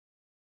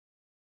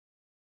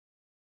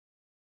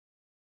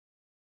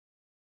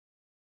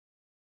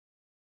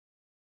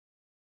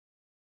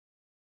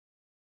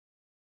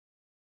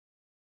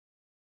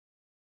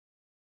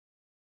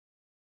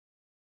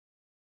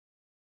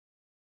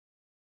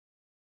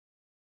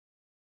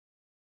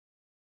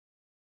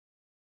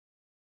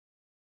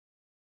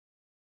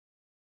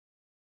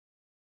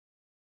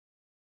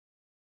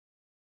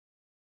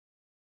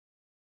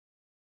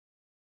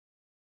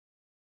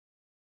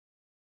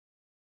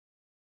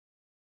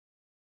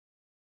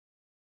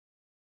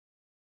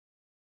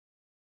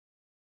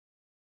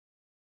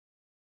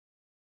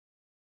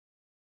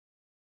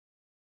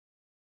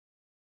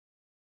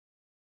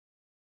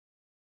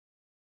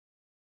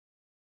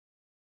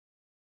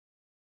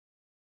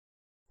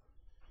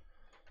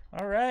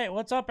All right,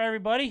 what's up,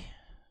 everybody?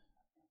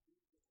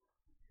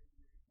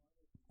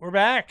 We're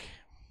back.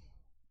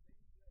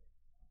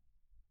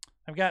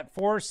 I've got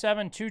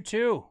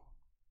 4722.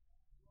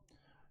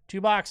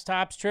 2-box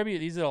Topps Tribute.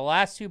 These are the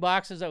last 2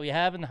 boxes that we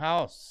have in the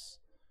house.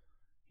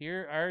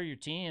 Here are your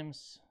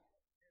teams.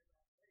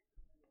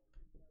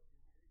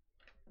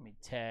 Let me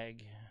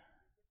tag.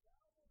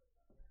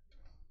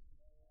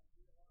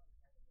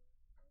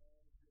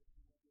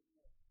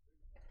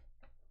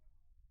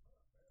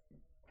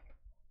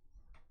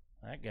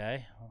 That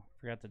guy. Oh,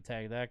 forgot to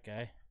tag that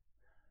guy.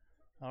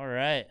 All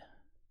right.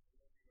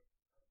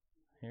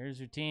 Here's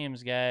your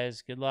teams,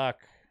 guys. Good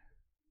luck.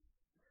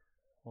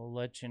 We'll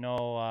let you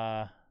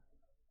know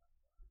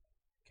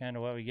kind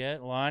of what we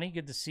get. Lonnie,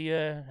 good to see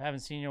you. Haven't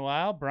seen you in a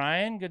while.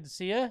 Brian, good to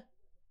see you.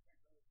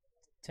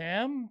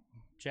 Tim,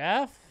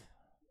 Jeff,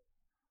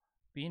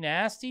 Be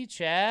Nasty,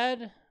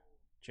 Chad,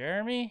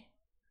 Jeremy,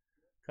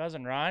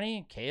 Cousin Ronnie,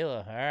 and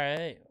Kayla. All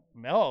right.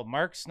 Oh,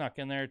 Mark snuck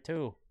in there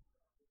too.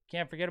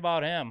 Can't forget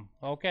about him.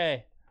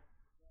 Okay.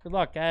 Good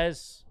luck,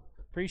 guys.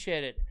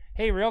 Appreciate it.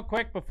 Hey, real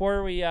quick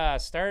before we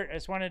start, I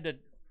just wanted to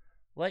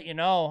let you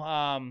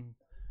know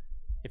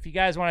if you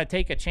guys want to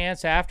take a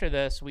chance after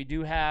this, we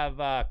do have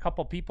a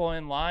couple people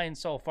in line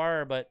so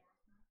far, but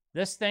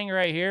this thing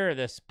right here,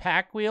 this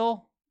pack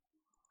wheel,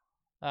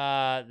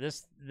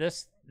 this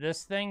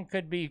thing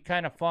could be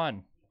kind of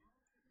fun.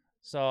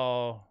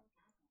 So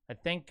I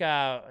think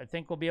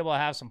we'll be able to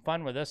have some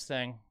fun with this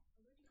thing.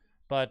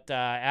 But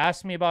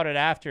ask me about it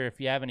after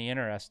if you have any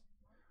interest.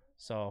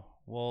 So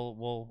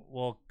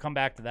we'll come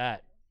back to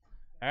that.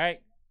 All right.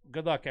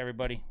 Good luck,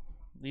 everybody.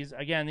 These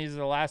are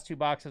the last 2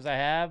 boxes I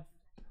have.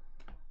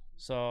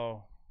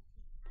 So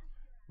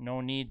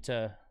no need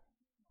to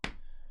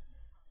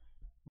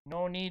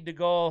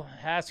go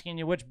asking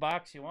you which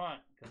box you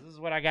want, because this is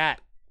what I got.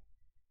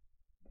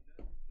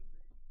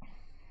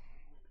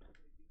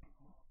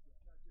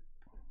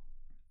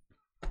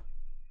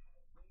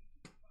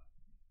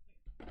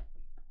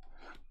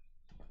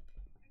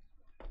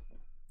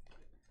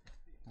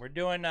 We're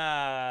doing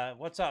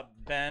what's up,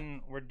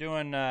 Ben? We're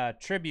doing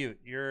tribute.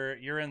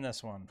 You're in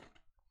this one.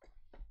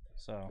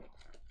 So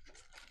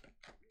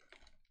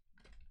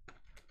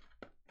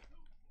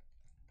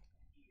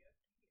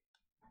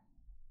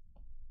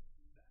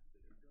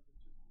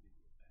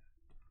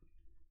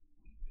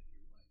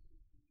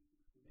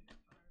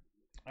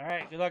all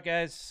right, good luck,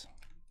 guys.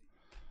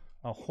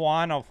 A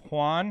Juan of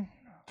Juan.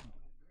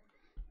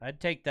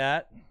 I'd take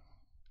that.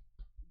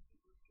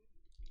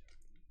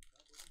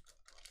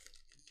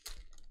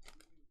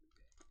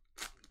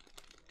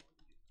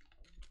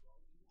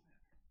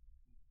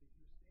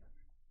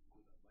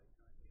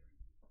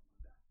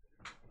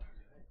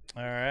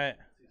 All right.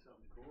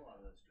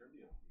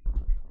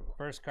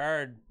 First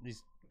card.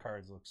 These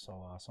cards look so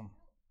awesome.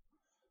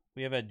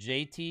 We have a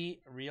JT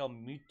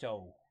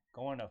Realmuto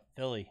going to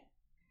Philly.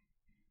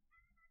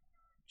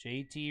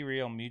 JT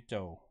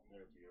Realmuto.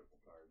 They're beautiful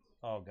cards.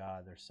 Oh,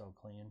 God, they're so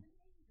clean.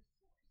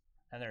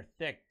 And they're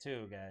thick,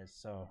 too, guys.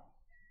 So,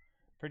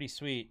 pretty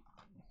sweet.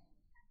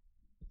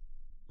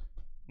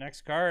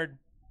 Next card.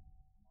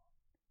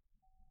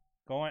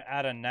 Going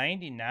out of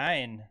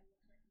 99.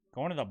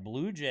 Going to the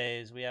Blue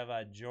Jays, we have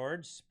a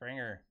George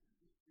Springer.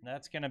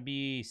 That's going to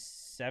be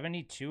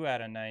 72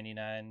 out of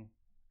 99.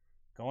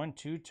 Going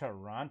to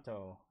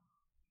Toronto.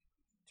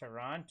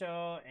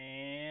 Toronto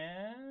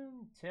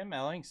and Tim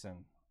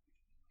Ellingson.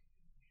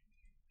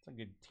 It's a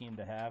good team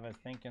to have, I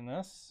think, in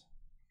this.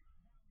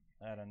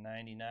 Out of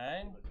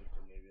 99. Looking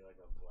for maybe like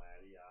a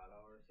Vladdy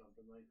auto or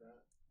something like that.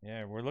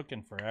 Yeah, we're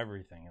looking for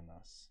everything in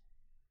this.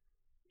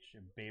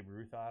 Babe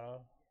Ruth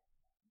auto.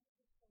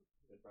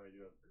 They probably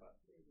do have cut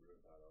Babe Ruth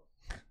auto.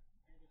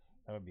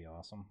 That would be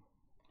awesome.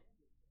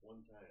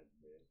 One time,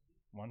 man.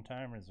 One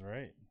time is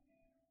right.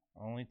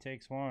 Only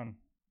takes one.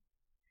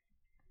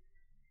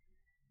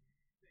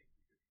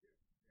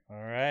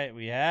 All right,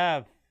 we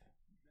have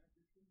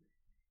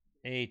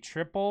a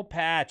triple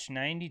patch,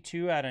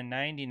 92 out of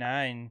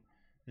 99.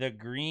 The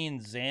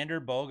green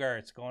Xander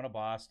Bogaerts going to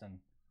Boston.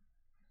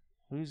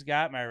 Who's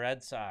got my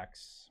Red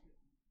Sox?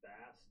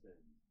 Baston.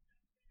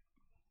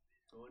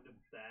 Going to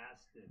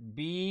Baston.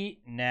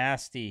 Be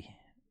Nasty.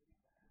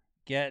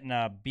 Getting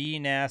a Be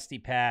Nasty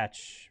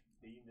patch.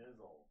 B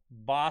Nizzle.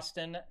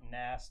 Boston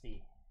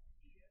Nasty.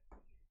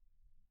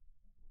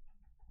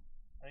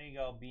 There you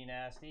go, Be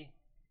Nasty.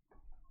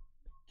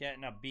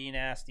 Getting a Be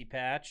Nasty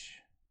patch.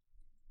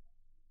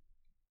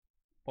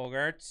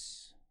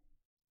 Bogaerts.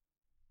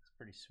 It's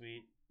pretty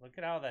sweet. Look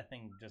at how that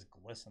thing just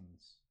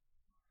glistens.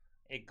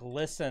 It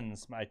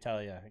glistens, I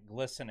tell you.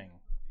 Glistening.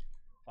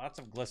 Lots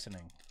of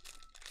glistening.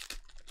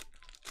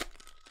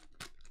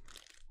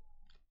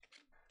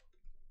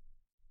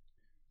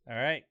 All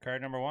right,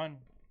 card number 1.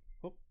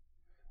 Oop.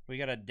 We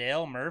got a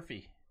Dale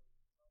Murphy.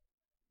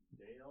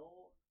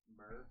 Dale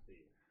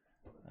Murphy.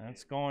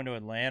 That's going to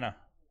Atlanta.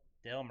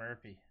 Dale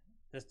Murphy.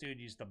 This dude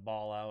used to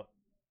ball out.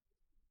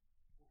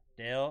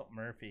 Dale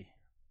Murphy.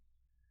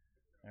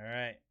 All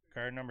right,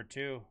 card number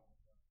 2.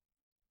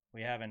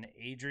 We have an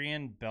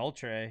Adrian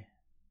Beltre.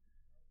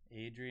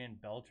 Adrian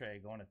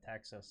Beltre going to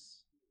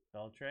Texas.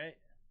 Beltre.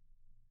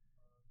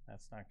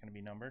 That's not going to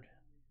be numbered.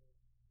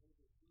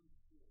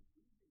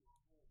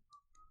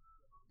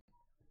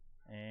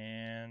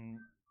 And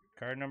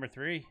card number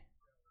 3.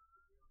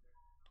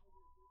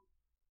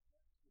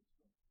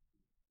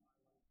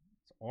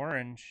 It's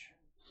orange.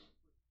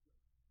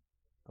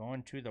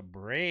 Going to the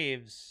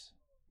Braves.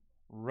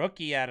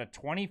 Rookie out of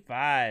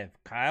 25.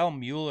 Kyle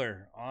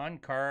Mueller. On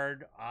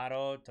card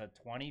auto to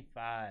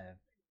 25.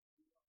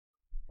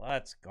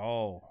 Let's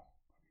go.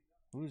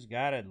 Who's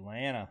got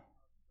Atlanta?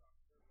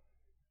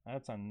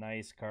 That's a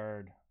nice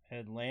card.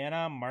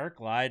 Atlanta, Mark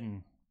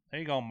Lydon. There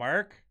you go,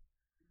 Mark.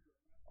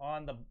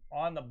 On the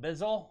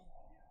bizzle.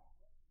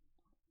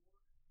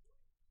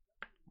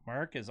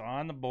 Mark is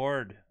on the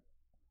board.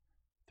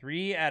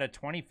 3 out of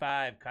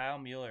 25, Kyle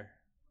Mueller.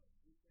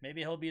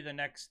 Maybe he'll be the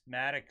next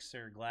Maddox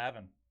or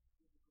Glavine.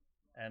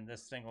 And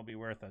this thing will be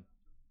worth a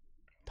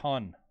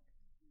ton.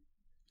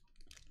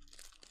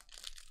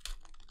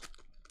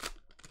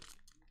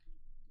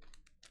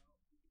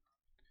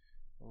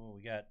 Oh,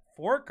 we got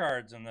 4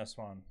 cards in this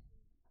one.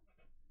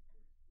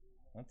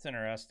 That's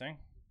interesting.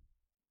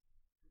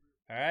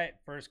 All right,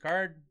 first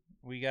card,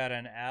 we got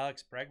an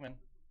Alex Bregman.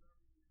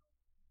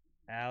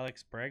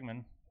 Alex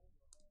Bregman.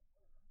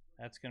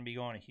 That's going to be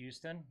going to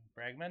Houston.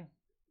 Bregman.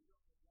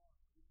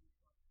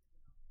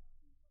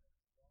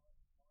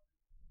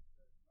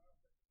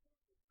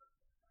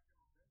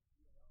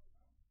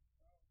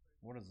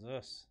 What is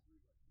this?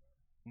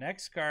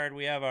 Next card,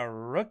 we have a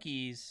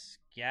rookies,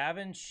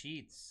 Gavin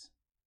Sheets.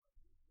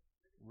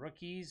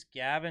 Rookies,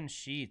 Gavin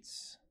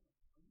Sheets.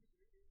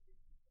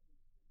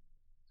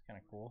 It's kind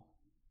of cool.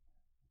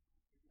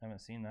 Haven't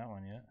seen that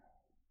one yet.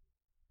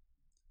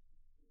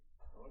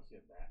 I want to see a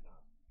bat now.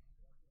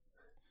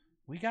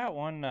 We got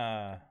one.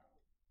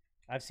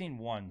 I've seen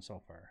one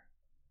so far.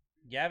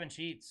 Gavin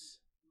Sheets.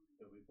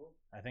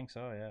 I think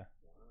so, yeah.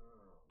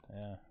 Wow.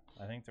 Yeah,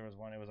 I think there was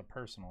one. It was a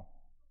personal.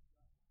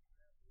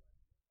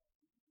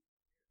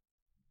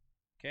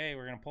 Okay,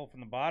 we're going to pull from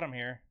the bottom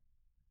here.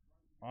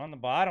 On the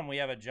bottom, we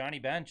have a Johnny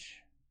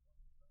Bench.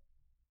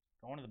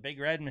 Going to the Big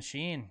Red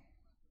Machine.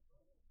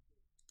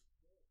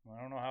 I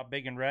don't know how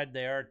big and red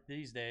they are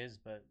these days,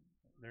 but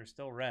they're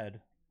still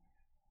red.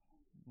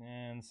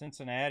 And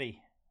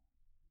Cincinnati.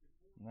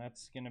 And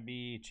that's going to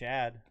be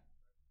Chad.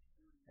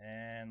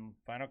 And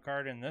final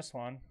card in this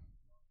one.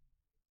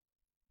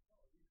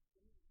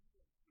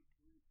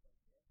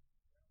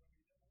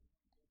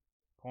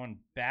 Going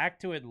back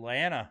to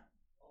Atlanta.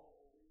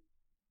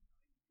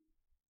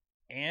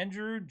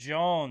 Andrew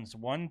Jones,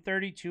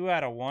 132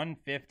 out of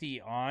 150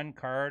 on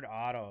card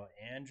auto.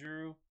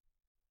 Andrew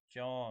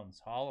Jones,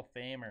 Hall of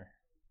Famer.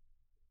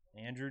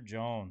 Andrew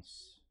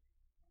Jones.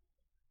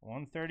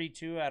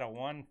 132 out of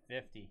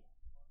 150.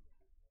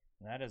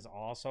 That is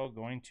also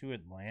going to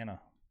Atlanta.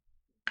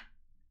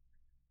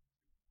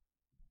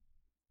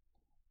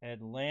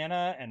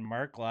 Atlanta and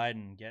Mark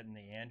Lydon getting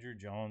the Andrew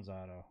Jones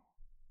auto.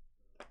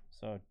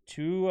 So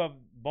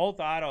both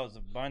autos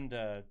have gone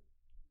to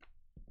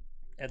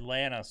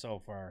Atlanta so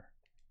far.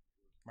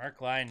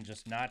 Mark Lydon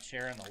just not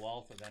sharing the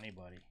wealth with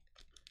anybody.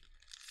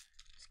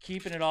 He's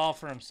keeping it all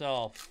for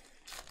himself.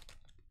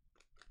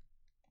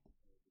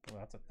 Oh,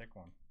 that's a thick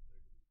one.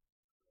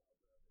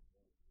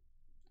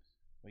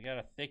 We got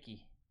a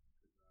thickie.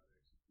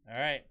 All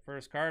right,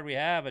 first card we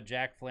have a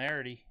Jack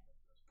Flaherty.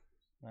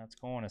 That's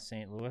going to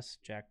St. Louis,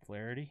 Jack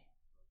Flaherty.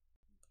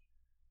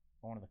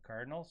 Going to the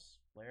Cardinals,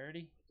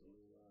 Flaherty.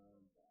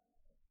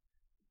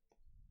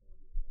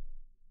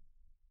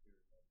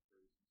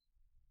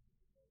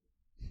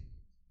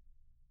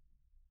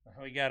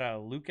 We got a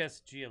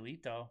Lucas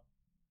Giolito.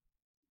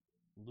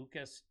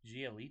 Lucas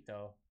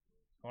Giolito.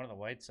 Going to the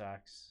White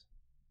Sox.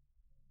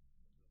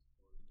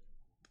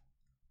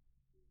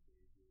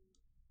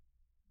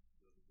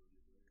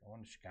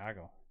 Going to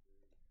Chicago.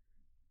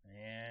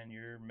 And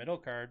your middle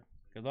card.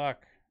 Good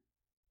luck.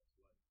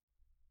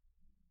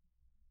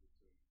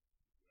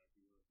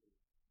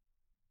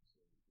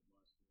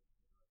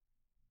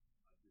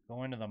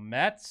 Going to the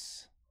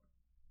Mets.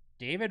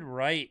 David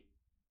Wright.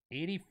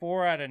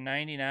 84 out of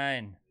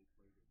 99.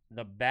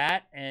 The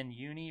Bat and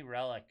Uni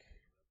Relic.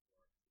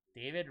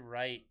 David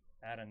Wright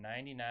out of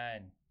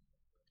 99.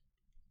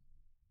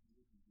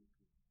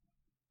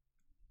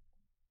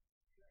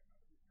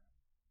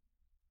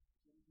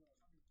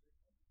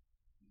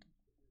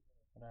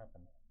 What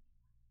happened?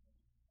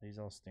 Are these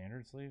all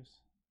standard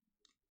sleeves?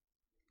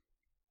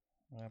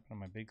 What happened to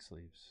my big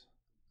sleeves?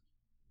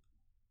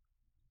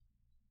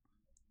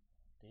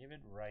 David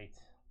Wright.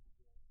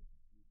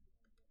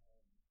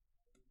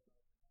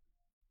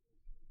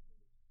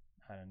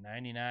 Out of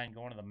 99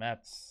 going to the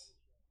Mets.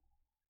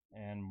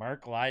 And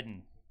Mark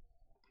Lydon.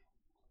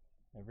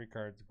 Every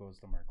card goes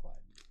to Mark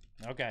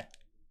Lydon. Okay.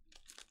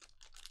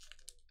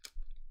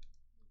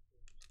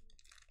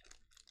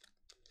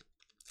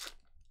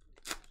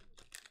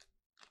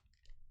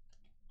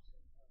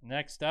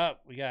 Next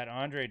up, we got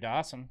Andre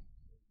Dawson.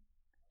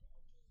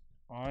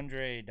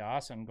 Andre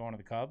Dawson going to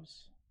the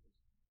Cubs.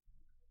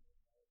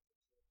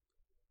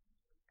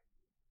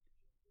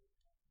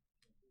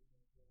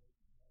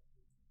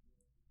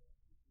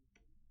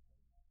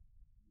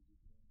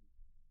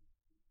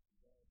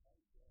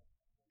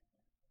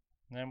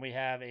 And then we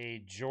have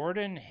a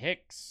Jordan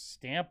Hicks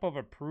stamp of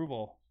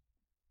approval.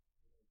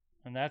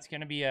 And that's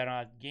going to be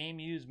a game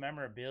used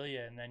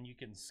memorabilia. And then you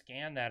can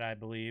scan that, I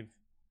believe.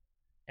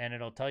 And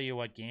it'll tell you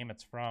what game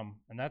it's from.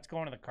 And that's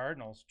going to the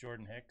Cardinals,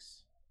 Jordan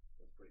Hicks.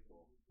 That's pretty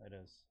cool. It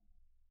is.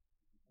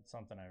 It's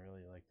something I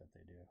really like that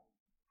they do.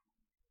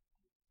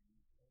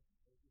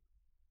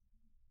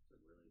 It's a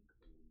really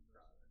clean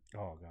product.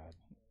 Oh, God.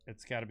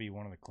 It's got to be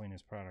one of the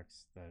cleanest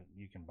products that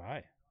you can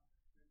buy.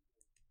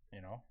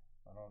 You know?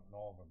 I don't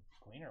know of a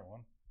cleaner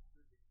one.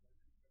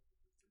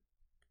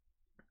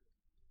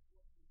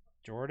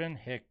 Jordan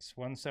Hicks,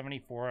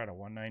 174 out of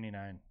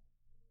 199.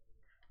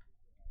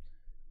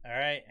 All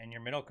right, and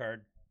your middle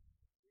card.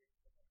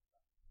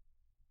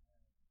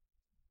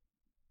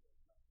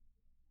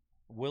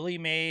 Willie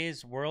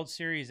Mays World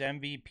Series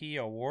MVP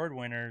award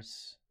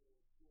winners.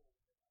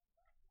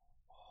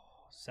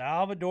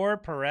 Salvador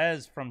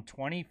Perez from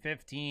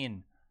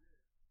 2015.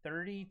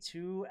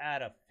 32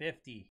 out of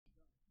 50.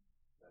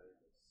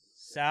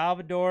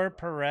 Salvador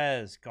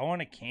Perez going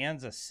to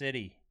Kansas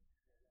City.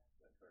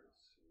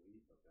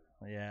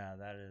 Yeah,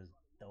 that is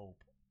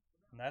dope.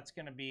 And that's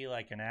going to be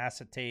like an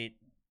acetate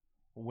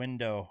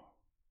window.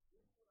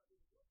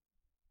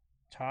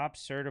 Top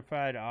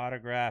certified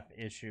autograph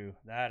issue.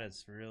 That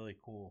is really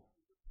cool.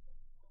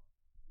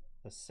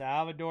 The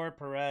Salvador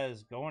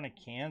Perez going to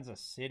Kansas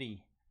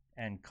City.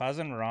 And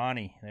Cousin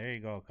Ronnie. There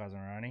you go, Cousin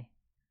Ronnie.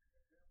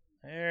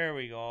 There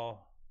we go.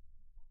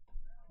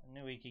 I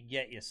knew we could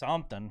get you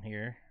something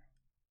here.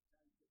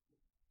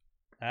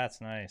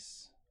 That's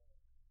nice.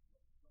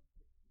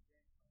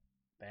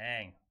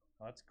 Bang.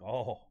 Let's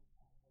go.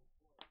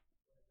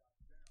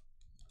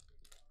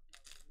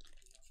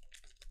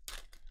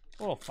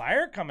 A little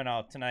fire coming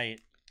out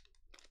tonight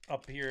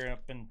up here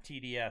up in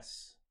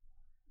TDS.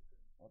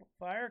 A little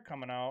fire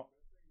coming out.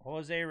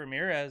 Jose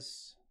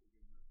Ramirez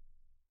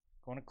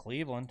going to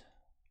Cleveland.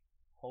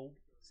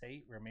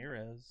 Jose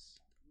Ramirez.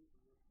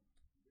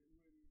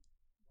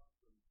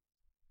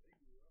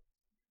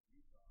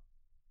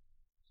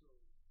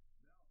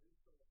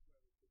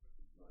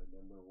 My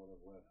number would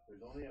have left.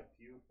 There's only a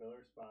few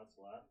filler spots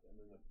left, and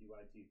then the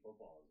PYT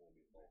football is going to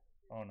be full.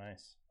 Oh,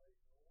 nice.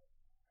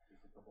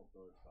 Just a couple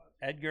filler spots.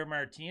 Edgar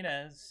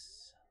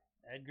Martinez.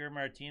 Edgar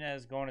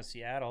Martinez going to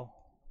Seattle.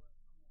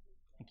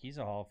 I think he's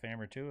a Hall of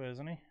Famer too,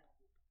 isn't he?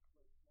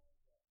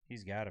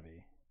 He's got to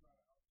be.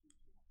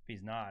 If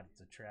he's not,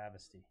 it's a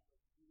travesty.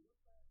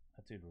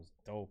 That dude was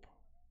dope.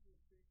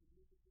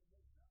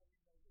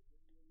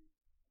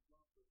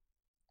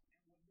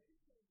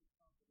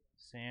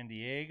 San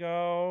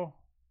Diego.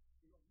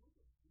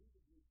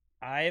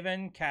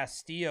 Ivan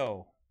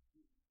Castillo.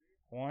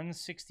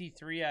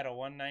 163 out of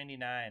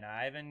 199.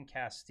 Ivan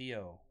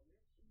Castillo.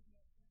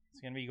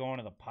 It's going to be going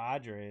to the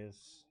Padres.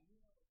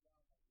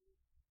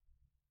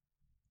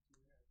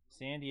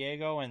 San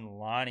Diego and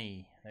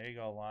Lonnie. There you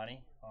go,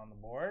 Lonnie, on the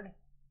board.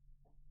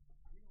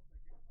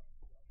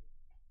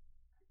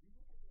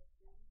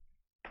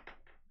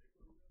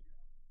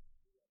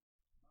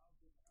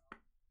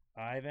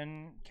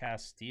 Ivan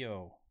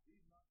Castillo.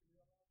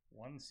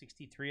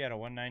 163 out of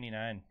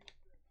 199.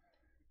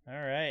 All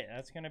right,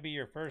 that's going to be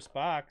your first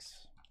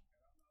box.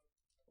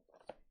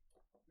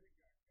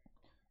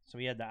 So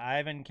we had the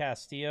Ivan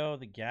Castillo,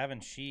 the Gavin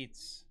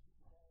Sheets,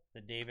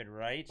 the David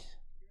Wright.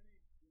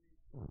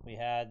 We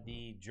had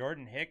the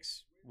Jordan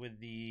Hicks with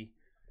the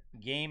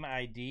game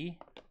ID,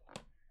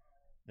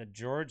 the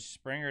George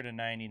Springer to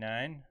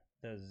 99,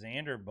 the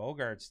Xander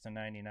Bogaerts to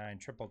 99,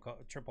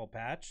 triple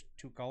patch,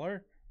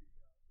 2-color.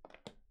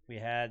 We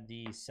had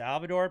the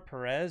Salvador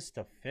Perez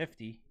to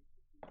 50.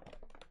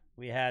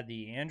 We had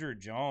the Andrew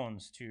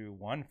Jones to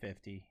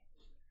 150.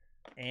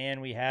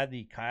 And we had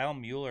the Kyle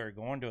Mueller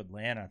going to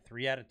Atlanta,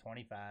 3 out of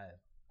 25.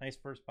 Nice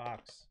first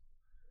box.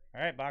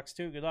 All right, box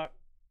 2, good luck.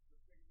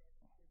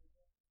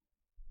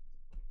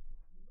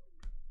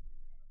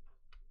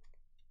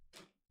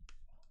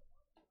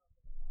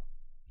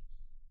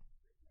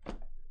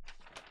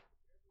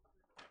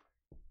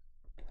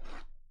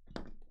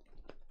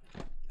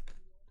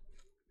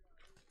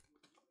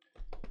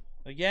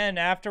 Again,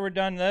 after we're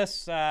done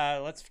this,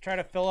 let's try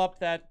to fill up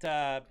that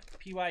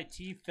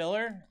PYT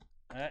filler.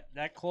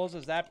 That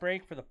closes that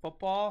break for the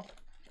football.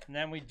 And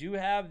then we do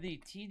have the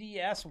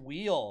TDS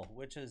wheel,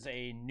 which is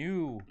a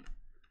new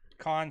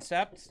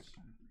concept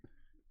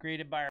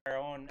created by our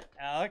own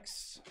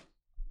Alex,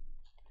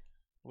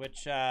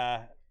 which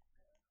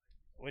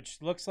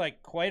looks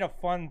like quite a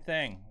fun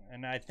thing.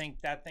 And I think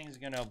that thing's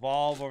going to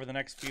evolve over the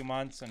next few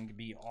months and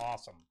be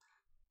awesome.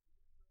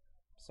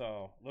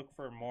 So look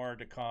for more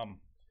to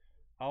come.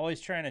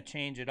 Always trying to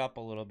change it up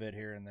a little bit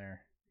here and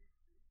there.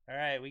 All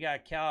right, we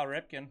got Cal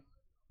Ripken.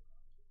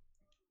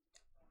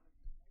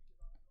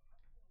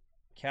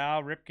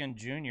 Cal Ripken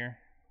Jr.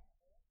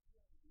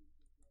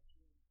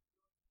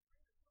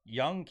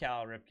 Young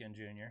Cal Ripken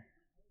Jr.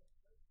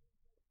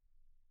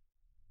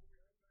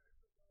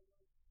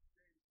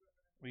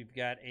 We've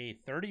got a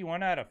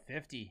 31 out of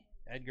 50,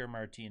 Edgar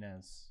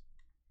Martinez.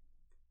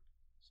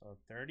 So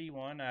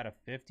 31 out of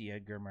 50,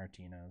 Edgar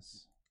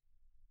Martinez.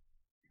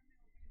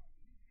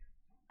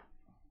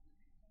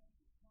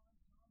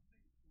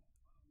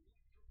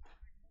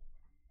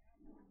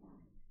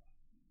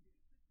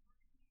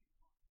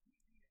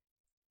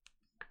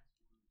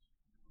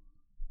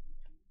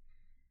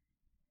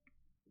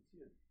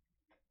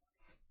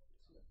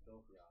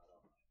 Filthy auto.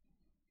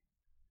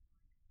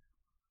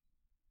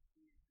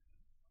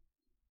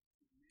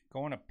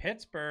 Going to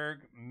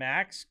Pittsburgh,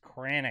 Max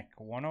Kranick,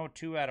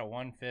 102 out of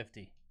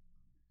 150.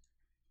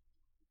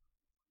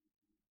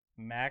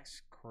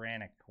 Max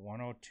Kranick,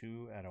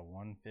 102 out of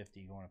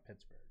 150, going to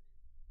Pittsburgh.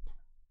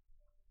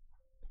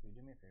 Will you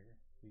do me a favor?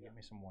 Will you get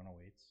me some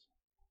 108s?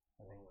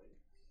 I think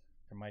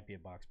there might be a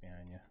box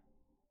behind you.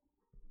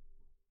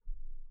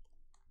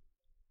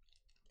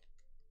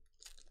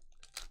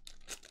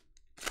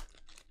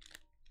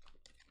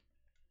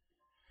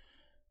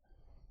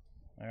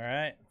 All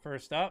right,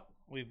 first up,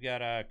 we've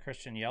got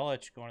Christian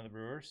Yelich going to the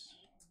Brewers.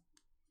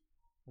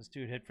 This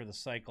dude hit for the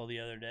cycle the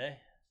other day.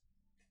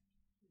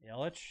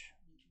 Yelich.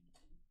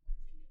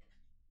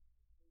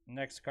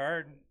 Next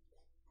card,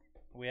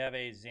 we have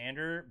a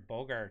Xander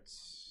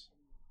Bogaerts.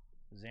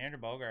 Xander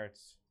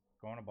Bogaerts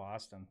going to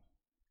Boston.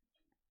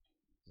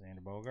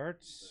 Xander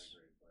Bogaerts.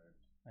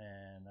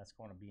 And that's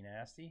going to be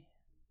nasty.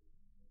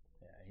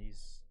 Yeah,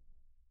 he's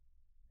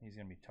going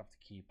to be tough to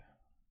keep.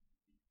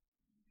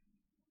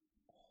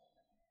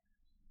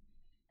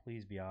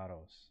 Please be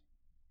autos.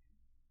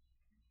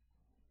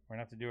 We're going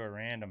to have to do a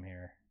random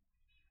here.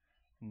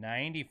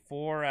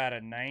 94 out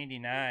of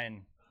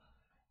 99.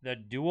 The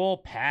dual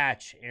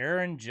patch.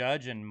 Aaron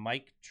Judge and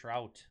Mike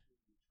Trout.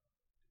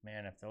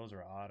 Man, if those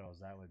are autos,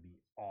 that would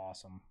be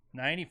awesome.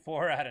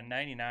 94 out of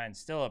 99.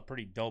 Still a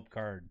pretty dope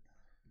card.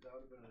 That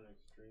would have been an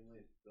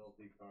extremely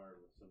filthy card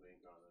with some ink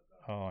on it,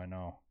 though. Oh, I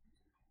know.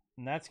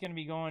 And that's going to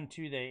be going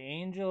to the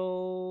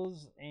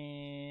Angels.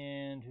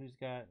 And who's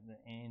got the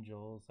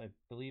Angels? I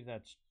believe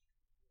that's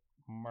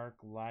Mark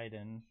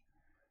Lydon.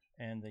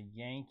 And the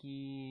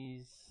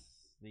Yankees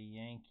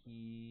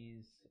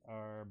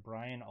are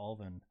Brian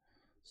Alvin.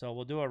 So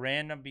we'll do a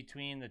random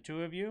between the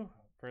two of you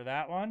for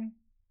that one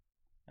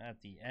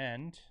at the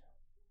end.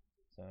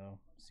 So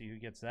see who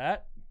gets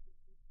that.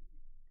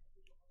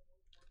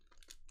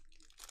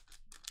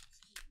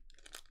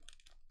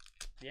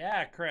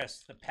 Yeah,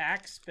 Chris, the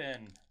pack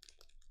spin.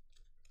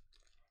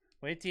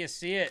 Wait till you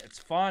see it. It's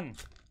fun.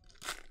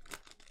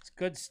 It's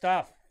good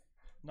stuff.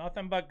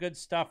 Nothing but good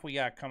stuff we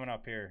got coming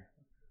up here.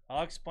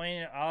 I'll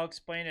explain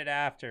it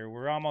after.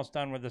 We're almost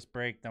done with this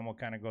break, then we'll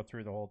kind of go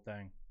through the whole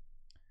thing.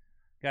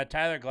 Got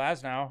Tyler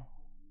Glasnow.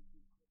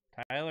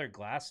 Tyler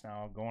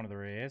Glasnow going to the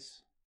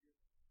Rays.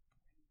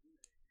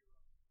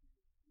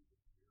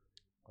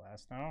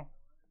 Glasnow.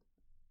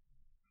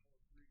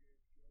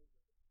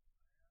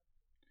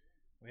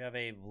 We have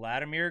a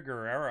Vladimir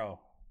Guerrero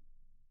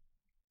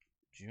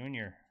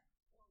Jr.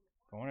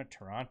 going to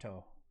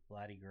Toronto.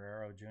 Vladdy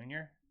Guerrero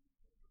Jr.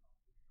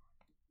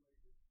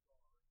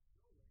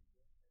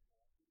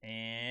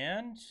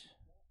 And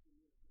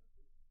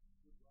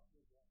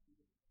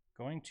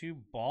going to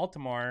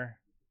Baltimore,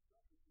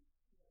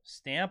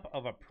 stamp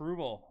of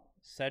approval,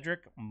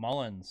 Cedric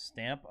Mullins.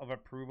 Stamp of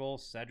approval,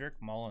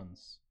 Cedric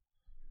Mullins.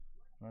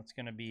 That's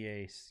going to be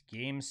a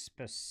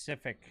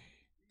game-specific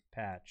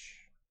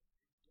patch.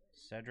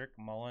 Cedric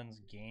Mullins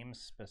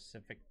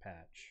game-specific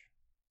patch.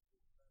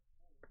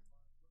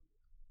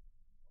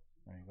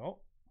 There you go.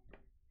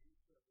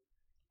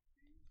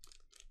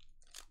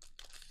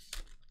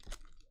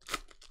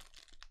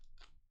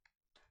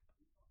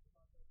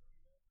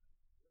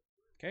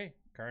 Okay,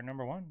 card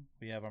number 1.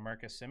 We have a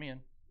Marcus Semien.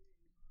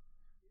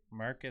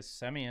 Marcus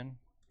Semien.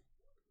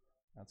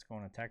 That's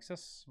going to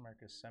Texas.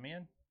 Marcus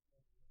Semien.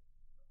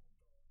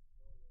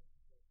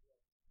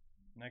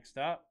 Next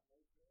up,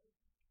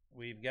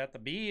 we've got the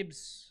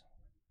Biebs.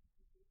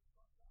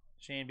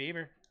 Shane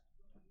Bieber.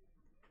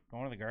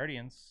 Going to the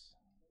Guardians.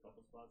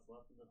 Couple spots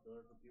left in the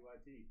filler for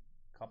PYT.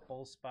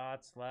 Couple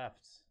spots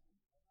left.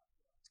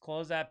 Let's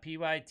close that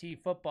PYT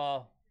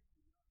football.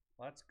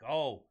 Let's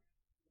go.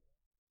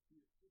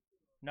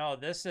 No,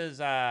 this is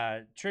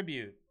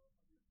tribute,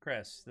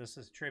 Chris. This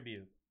is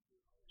tribute.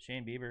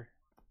 Shane Bieber.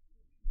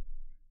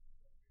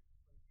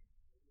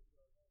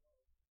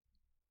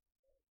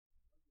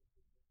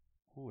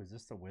 Ooh, is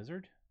this the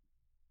Wizard?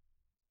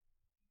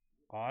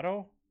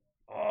 Auto?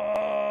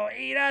 Oh,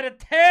 8 out of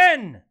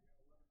 10.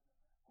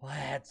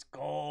 Let's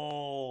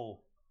go.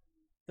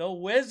 The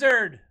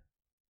Wizard.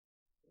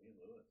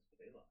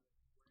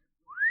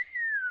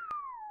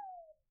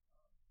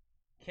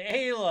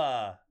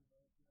 Kayla.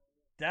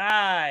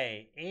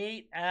 Die.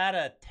 8 out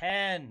of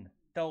 10.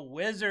 The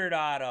Wizard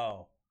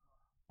auto.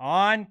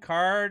 On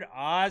card,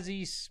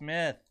 Ozzie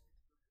Smith.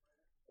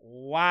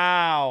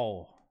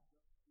 Wow.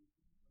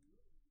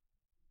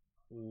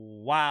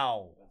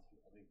 Wow. That's,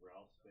 I think,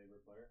 Ralph's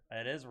favorite player.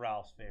 That is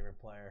Ralph's favorite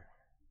player.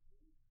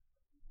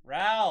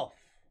 Ralph.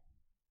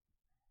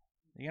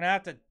 You're going to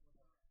have to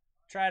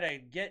try to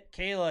get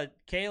Kayla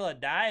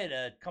Dye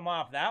to come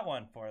off that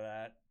one for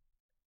that.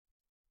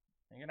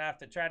 You're going to have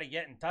to try to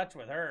get in touch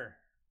with her.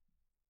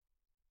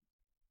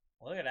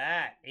 Look at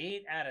that.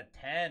 8 out of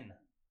 10.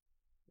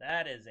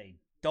 That is a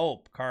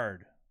dope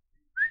card.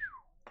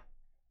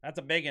 That's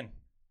a big one.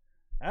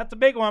 That's a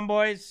big one,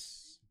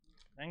 boys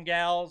and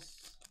gals.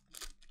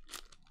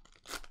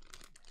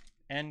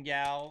 And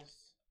gals.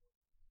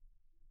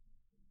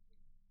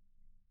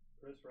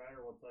 Chris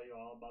Ryder will tell you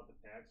all about the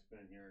pack spin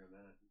here in a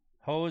minute.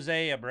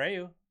 Jose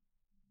Abreu.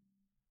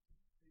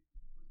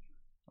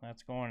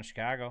 That's going to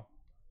Chicago.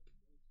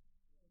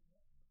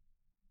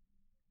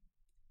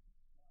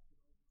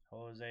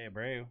 Jose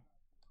Abreu.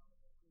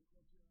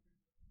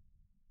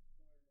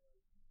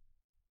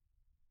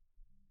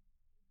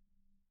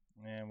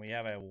 And we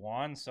have a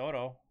Juan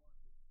Soto.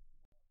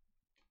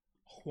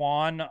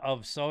 Juan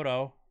of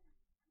Soto.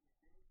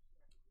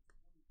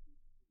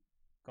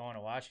 Going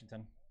to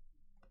Washington.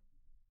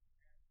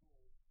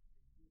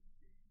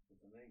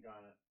 With the link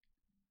on it.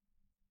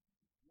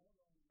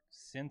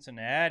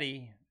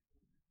 Cincinnati.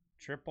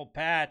 Triple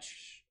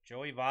patch.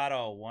 Joey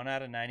Votto, 1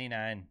 out of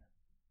 99.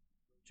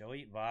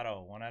 Joey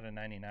Votto, 1 out of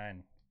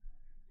 99.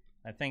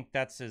 I think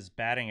that's his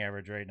batting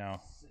average right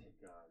now.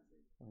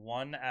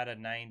 1 out of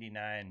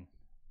 99.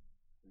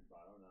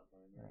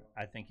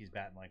 I think he's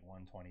batting like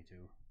 122.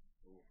 Ooh.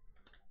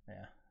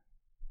 Yeah.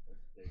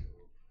 That's big.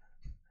 Ooh.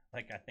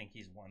 Like I think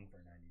he's 1 for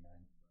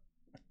 99.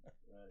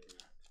 That is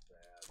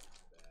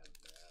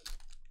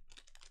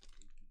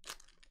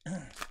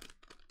bad.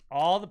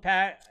 All the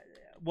pack.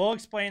 We'll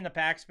explain the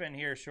pack spin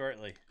here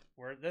shortly.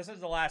 This is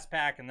the last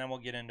pack, and then we'll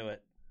get into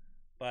it.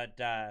 But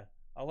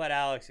I'll let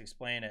Alex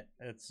explain it.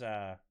 It's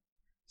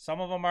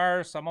some of them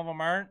are, some of them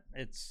aren't.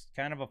 It's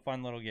kind of a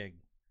fun little gig.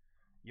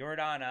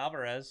 Yordan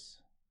Alvarez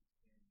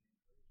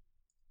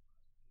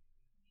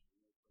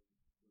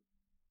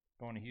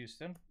going to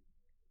Houston.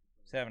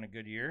 He's having a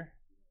good year.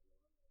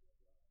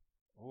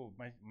 Oh,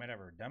 might have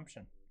a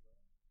redemption.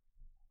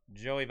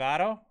 Joey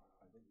Votto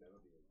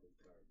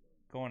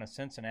going to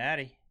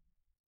Cincinnati.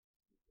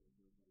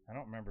 I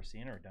don't remember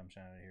seeing a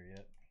redemption out of here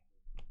yet.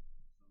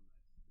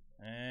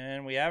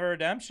 And we have a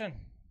redemption.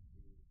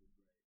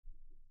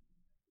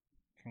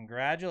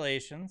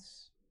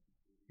 Congratulations.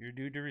 You're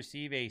due to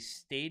receive a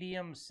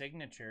stadium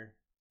signature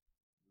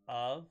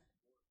of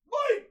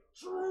Mike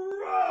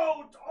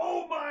Trout!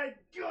 Oh my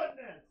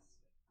goodness!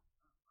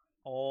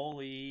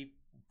 Holy.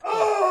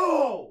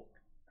 Oh!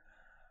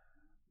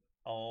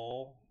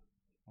 Oh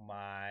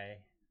my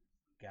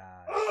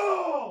God.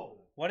 Oh!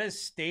 What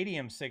is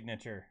stadium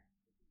signature?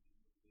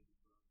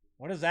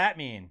 What does that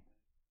mean?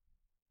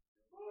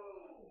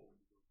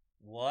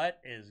 What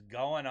is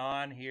going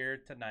on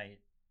here tonight?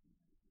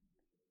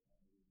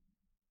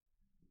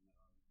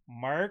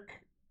 Mark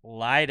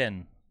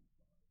Lydon.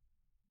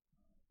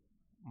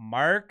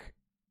 Mark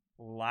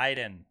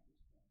Lydon.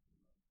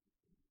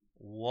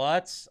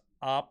 What's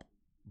up,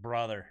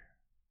 brother?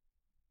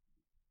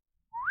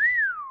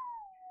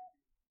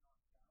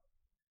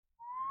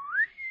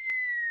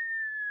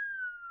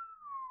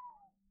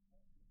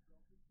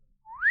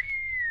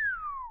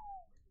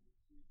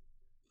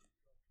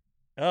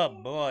 Oh,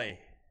 boy.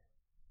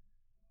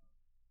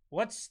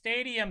 What's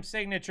stadium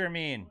signature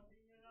mean?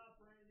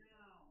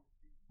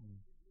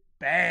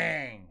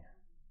 Bang.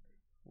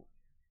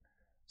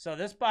 So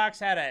this box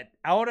had an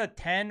out of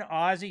 10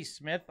 Ozzie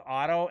Smith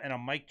auto and a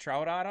Mike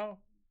Trout auto.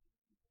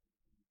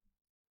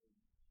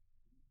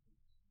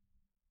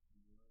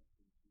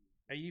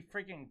 Are you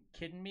freaking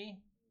kidding me?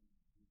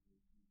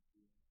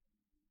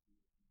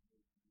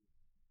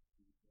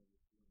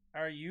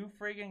 Are you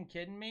freaking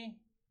kidding me?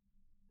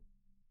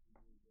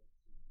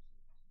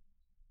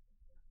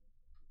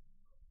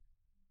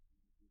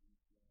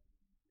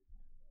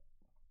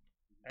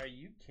 Are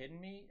you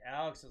kidding me?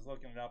 Alex is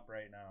looking it up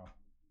right now.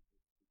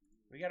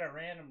 We got a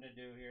random to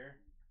do here.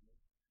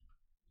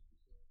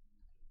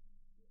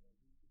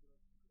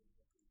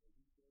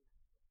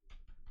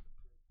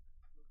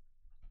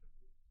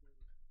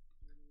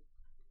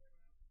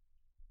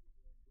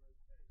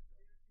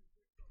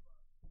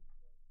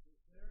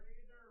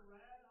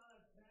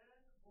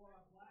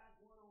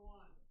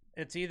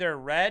 It's either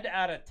red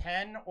out of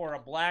 10 or a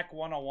black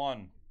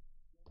 101.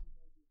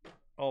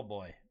 Oh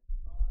boy.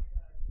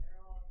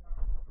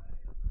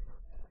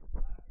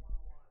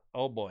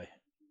 Oh boy.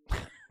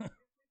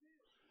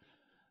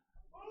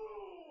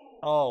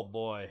 Oh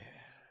boy.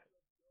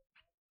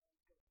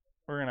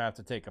 We're going to have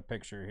to take a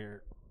picture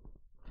here.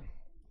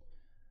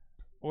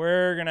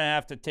 We're going to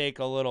have to take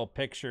a little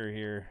picture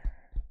here.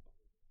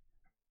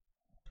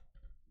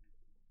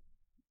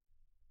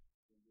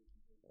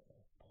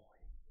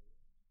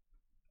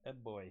 Oh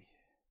boy.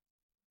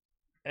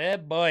 Eh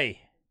boy.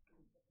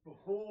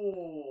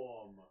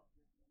 Boom.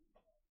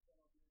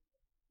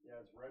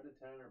 Yeah, it's red to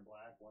 10 or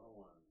black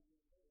 101.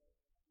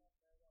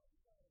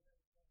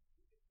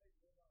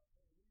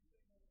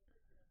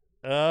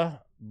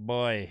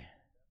 Boy.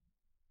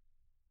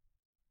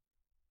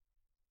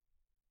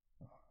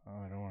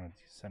 Oh, I don't want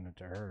to send it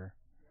to her.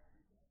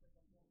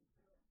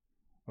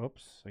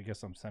 Oops. I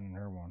guess I'm sending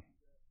her one.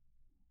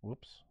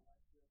 Whoops.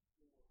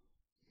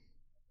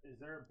 Is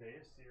there a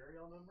base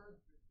serial number?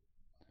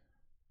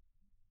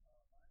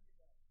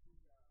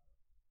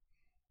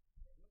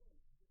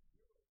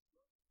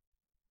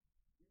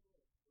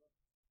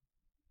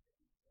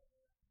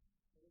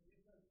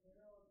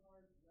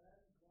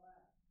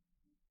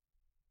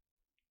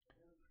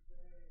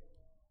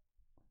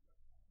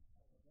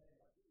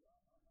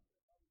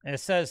 It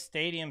says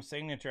stadium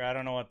signature. I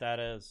don't know what that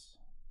is.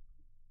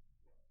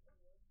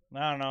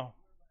 I don't know.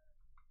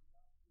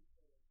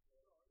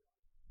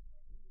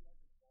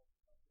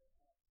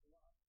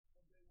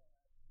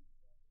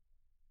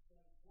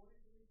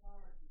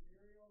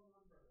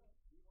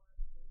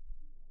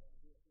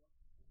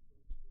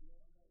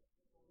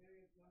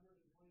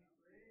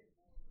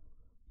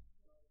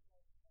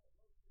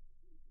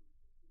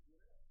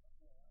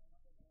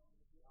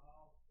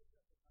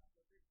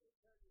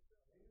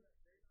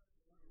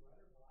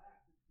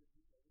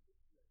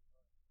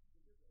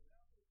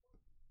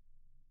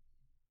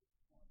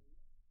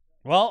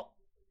 Well,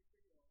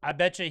 I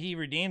bet you he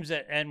redeems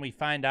it and we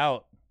find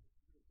out.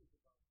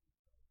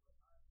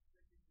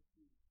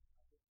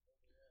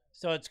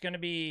 So it's going to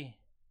be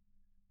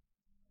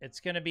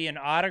an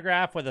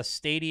autograph with a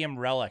stadium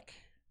relic.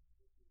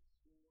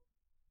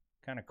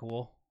 Kind of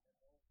cool.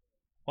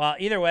 Well,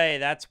 either way,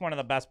 that's one of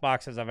the best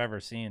boxes I've ever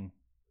seen.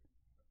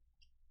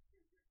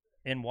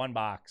 In one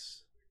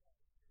box.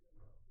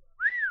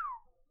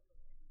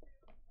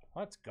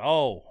 Let's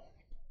go.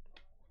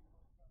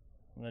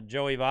 The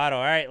Joey Votto.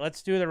 All right,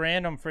 let's do the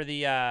random for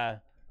the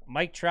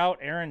Mike Trout,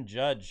 Aaron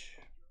Judge.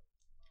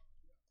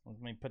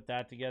 Let me put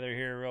that together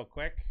here real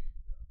quick.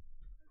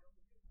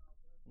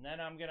 And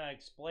then I'm gonna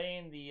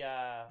explain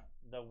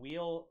the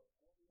wheel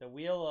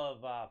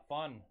of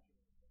fun.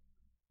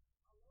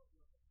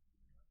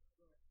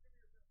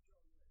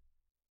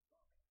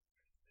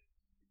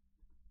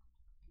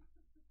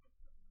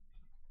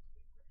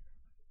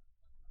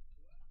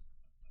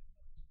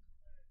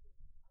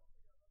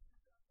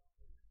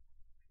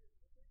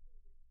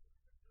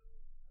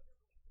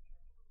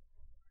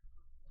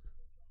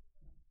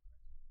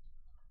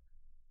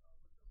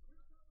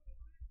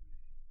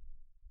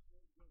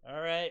 All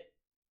right.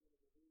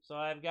 So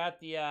I've got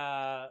the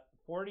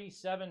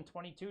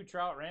 47-22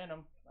 Trout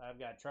random. I've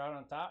got Trout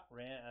on top,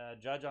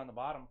 Judge on the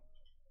bottom.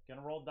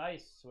 Gonna roll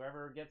dice.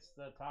 Whoever gets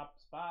the top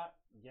spot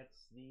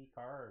gets the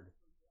card.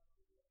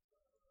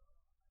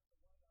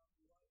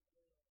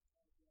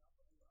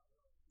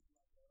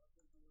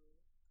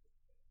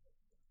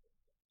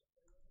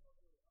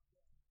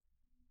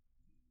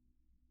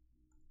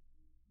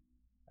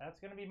 That's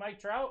gonna be Mike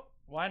Trout.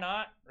 Why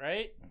not,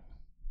 right?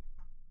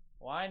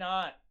 Why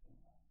not?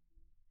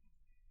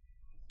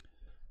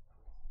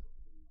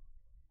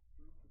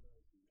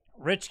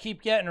 Rich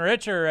keep getting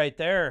richer right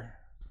there.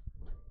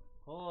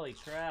 Holy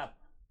crap.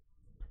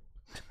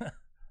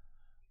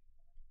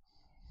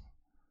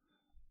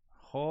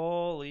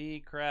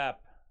 Holy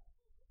crap.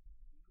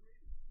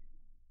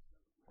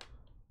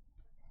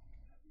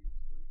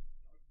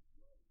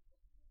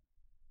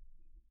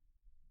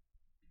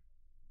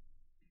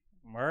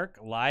 Mark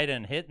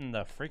Lydon hitting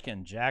the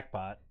freaking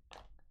jackpot.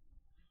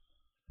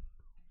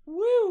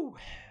 Woo!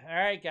 All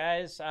right,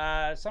 guys.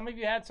 Some of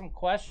you had some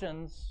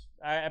questions.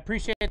 I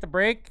appreciate the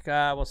break.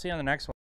 We'll see you on the next one.